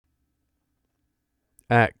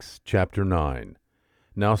Acts chapter 9.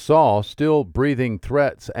 Now Saul, still breathing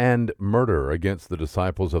threats and murder against the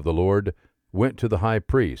disciples of the Lord, went to the high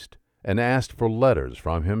priest, and asked for letters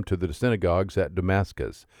from him to the synagogues at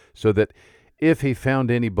Damascus, so that if he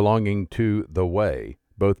found any belonging to the way,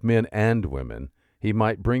 both men and women, he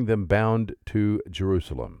might bring them bound to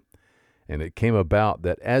Jerusalem. And it came about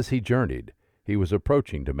that as he journeyed, he was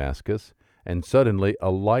approaching Damascus, and suddenly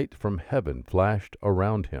a light from heaven flashed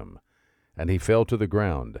around him. And he fell to the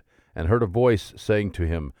ground, and heard a voice saying to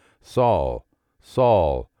him, Saul,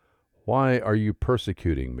 Saul, why are you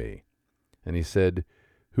persecuting me? And he said,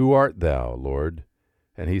 Who art thou, Lord?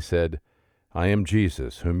 And he said, I am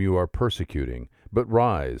Jesus, whom you are persecuting. But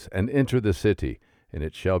rise, and enter the city, and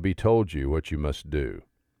it shall be told you what you must do.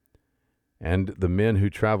 And the men who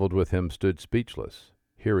traveled with him stood speechless,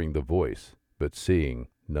 hearing the voice, but seeing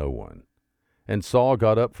no one. And Saul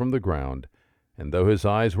got up from the ground, and though his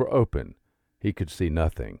eyes were open, he could see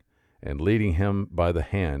nothing. And leading him by the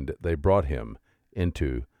hand, they brought him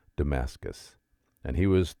into Damascus. And he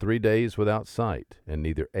was 3 days without sight, and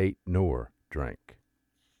neither ate nor drank.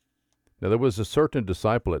 Now there was a certain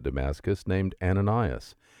disciple at Damascus named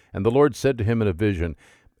Ananias. And the Lord said to him in a vision,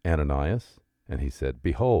 Ananias? And he said,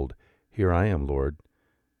 Behold, here I am, Lord.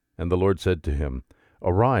 And the Lord said to him,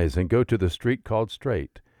 Arise, and go to the street called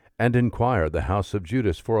Straight, and inquire the house of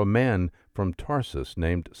Judas for a man from Tarsus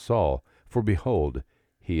named Saul. For behold,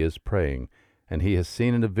 he is praying, and he has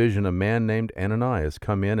seen in a vision a man named Ananias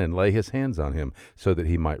come in and lay his hands on him, so that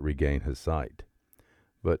he might regain his sight.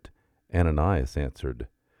 But Ananias answered,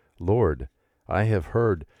 Lord, I have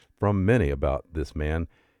heard from many about this man,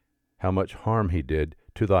 how much harm he did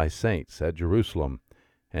to thy saints at Jerusalem.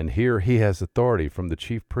 And here he has authority from the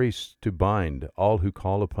chief priests to bind all who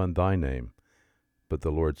call upon thy name. But the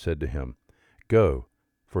Lord said to him, Go,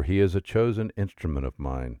 for he is a chosen instrument of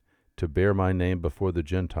mine, to bear my name before the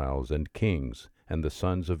Gentiles and kings and the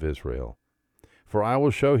sons of Israel. For I will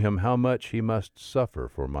show him how much he must suffer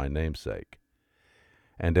for my name's sake.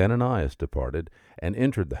 And Ananias departed, and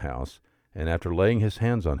entered the house, and after laying his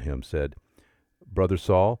hands on him, said, Brother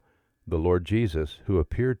Saul, the Lord Jesus, who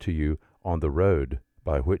appeared to you on the road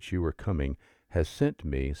by which you were coming, has sent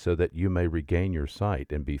me so that you may regain your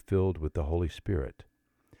sight and be filled with the Holy Spirit.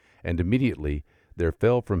 And immediately there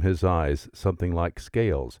fell from his eyes something like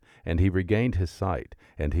scales, and he regained his sight,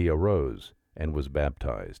 and he arose and was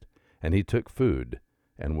baptized. And he took food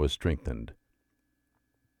and was strengthened.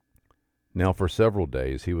 Now for several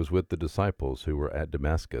days he was with the disciples who were at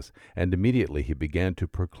Damascus, and immediately he began to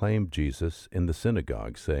proclaim Jesus in the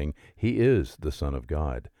synagogue, saying, He is the Son of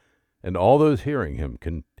God. And all those hearing him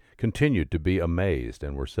continued to be amazed,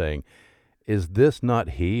 and were saying, Is this not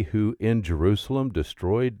he who in Jerusalem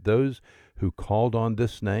destroyed those who called on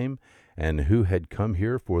this name, and who had come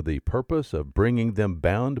here for the purpose of bringing them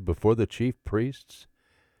bound before the chief priests?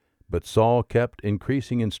 But Saul kept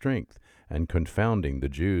increasing in strength, and confounding the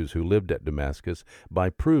Jews who lived at Damascus, by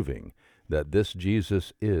proving that this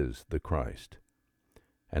Jesus is the Christ.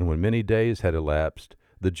 And when many days had elapsed,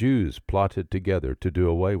 the Jews plotted together to do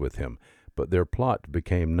away with him, but their plot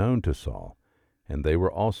became known to Saul, and they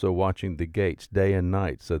were also watching the gates day and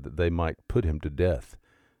night, so that they might put him to death.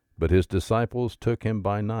 But his disciples took him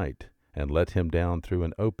by night, and let him down through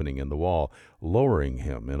an opening in the wall, lowering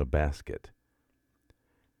him in a basket.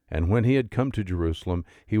 And when he had come to Jerusalem,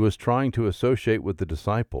 he was trying to associate with the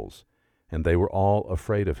disciples, and they were all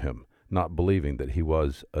afraid of him, not believing that he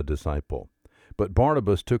was a disciple. But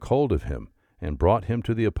Barnabas took hold of him, and brought him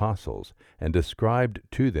to the apostles, and described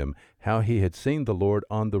to them how he had seen the Lord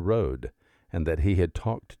on the road, and that he had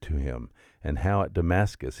talked to him, and how at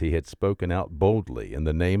Damascus he had spoken out boldly in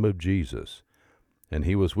the name of Jesus. And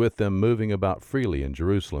he was with them, moving about freely in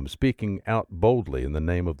Jerusalem, speaking out boldly in the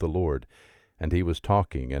name of the Lord. And he was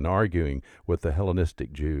talking and arguing with the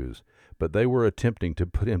Hellenistic Jews, but they were attempting to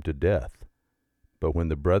put him to death. But when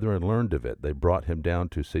the brethren learned of it, they brought him down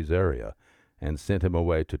to Caesarea, and sent him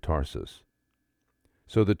away to Tarsus.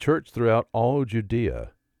 So the church throughout all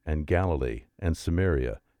Judea and Galilee and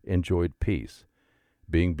Samaria enjoyed peace,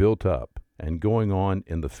 being built up and going on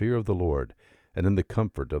in the fear of the Lord and in the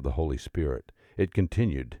comfort of the Holy Spirit. It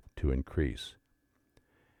continued to increase.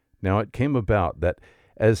 Now it came about that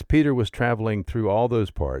as Peter was traveling through all those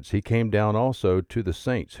parts, he came down also to the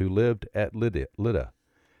saints who lived at Lydda.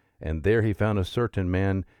 And there he found a certain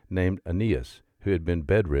man named Aeneas, who had been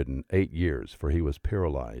bedridden 8 years, for he was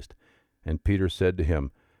paralyzed. And Peter said to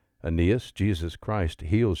him, Aeneas, Jesus Christ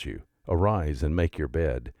heals you. Arise and make your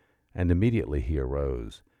bed. And immediately he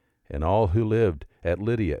arose. And all who lived at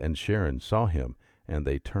Lydda and Sharon saw him, and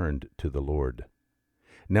they turned to the Lord.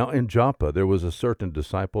 Now in Joppa there was a certain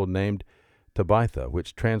disciple named Tabitha,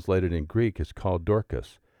 which translated in Greek is called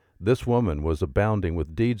Dorcas. This woman was abounding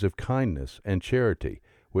with deeds of kindness and charity,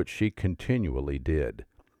 which she continually did.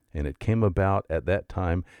 And it came about at that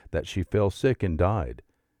time that she fell sick and died.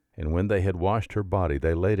 And when they had washed her body,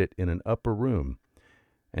 they laid it in an upper room.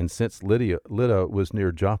 And since Lydda was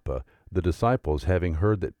near Joppa, the disciples, having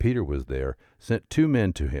heard that Peter was there, sent 2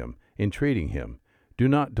 men to him, entreating him, "Do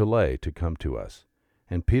not delay to come to us."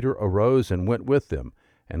 And Peter arose and went with them.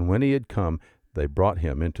 And when he had come, they brought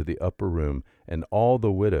him into the upper room, and all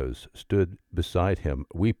the widows stood beside him,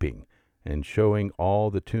 weeping, and showing all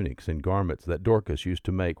the tunics and garments that Dorcas used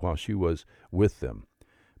to make while she was with them.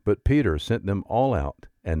 But Peter sent them all out,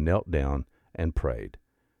 and knelt down, and prayed.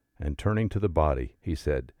 And turning to the body, he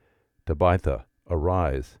said, "Tabitha,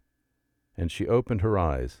 arise." And she opened her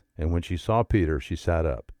eyes, and when she saw Peter, she sat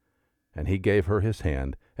up. And he gave her his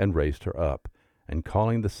hand, and raised her up, and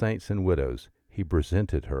calling the saints and widows, he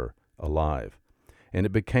presented her alive. And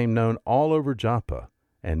it became known all over Joppa,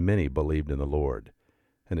 and many believed in the Lord.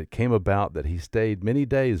 And it came about that he stayed many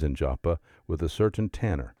days in Joppa with a certain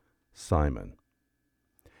tanner, Simon.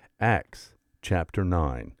 Acts chapter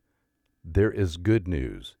 9. There is good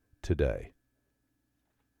news today.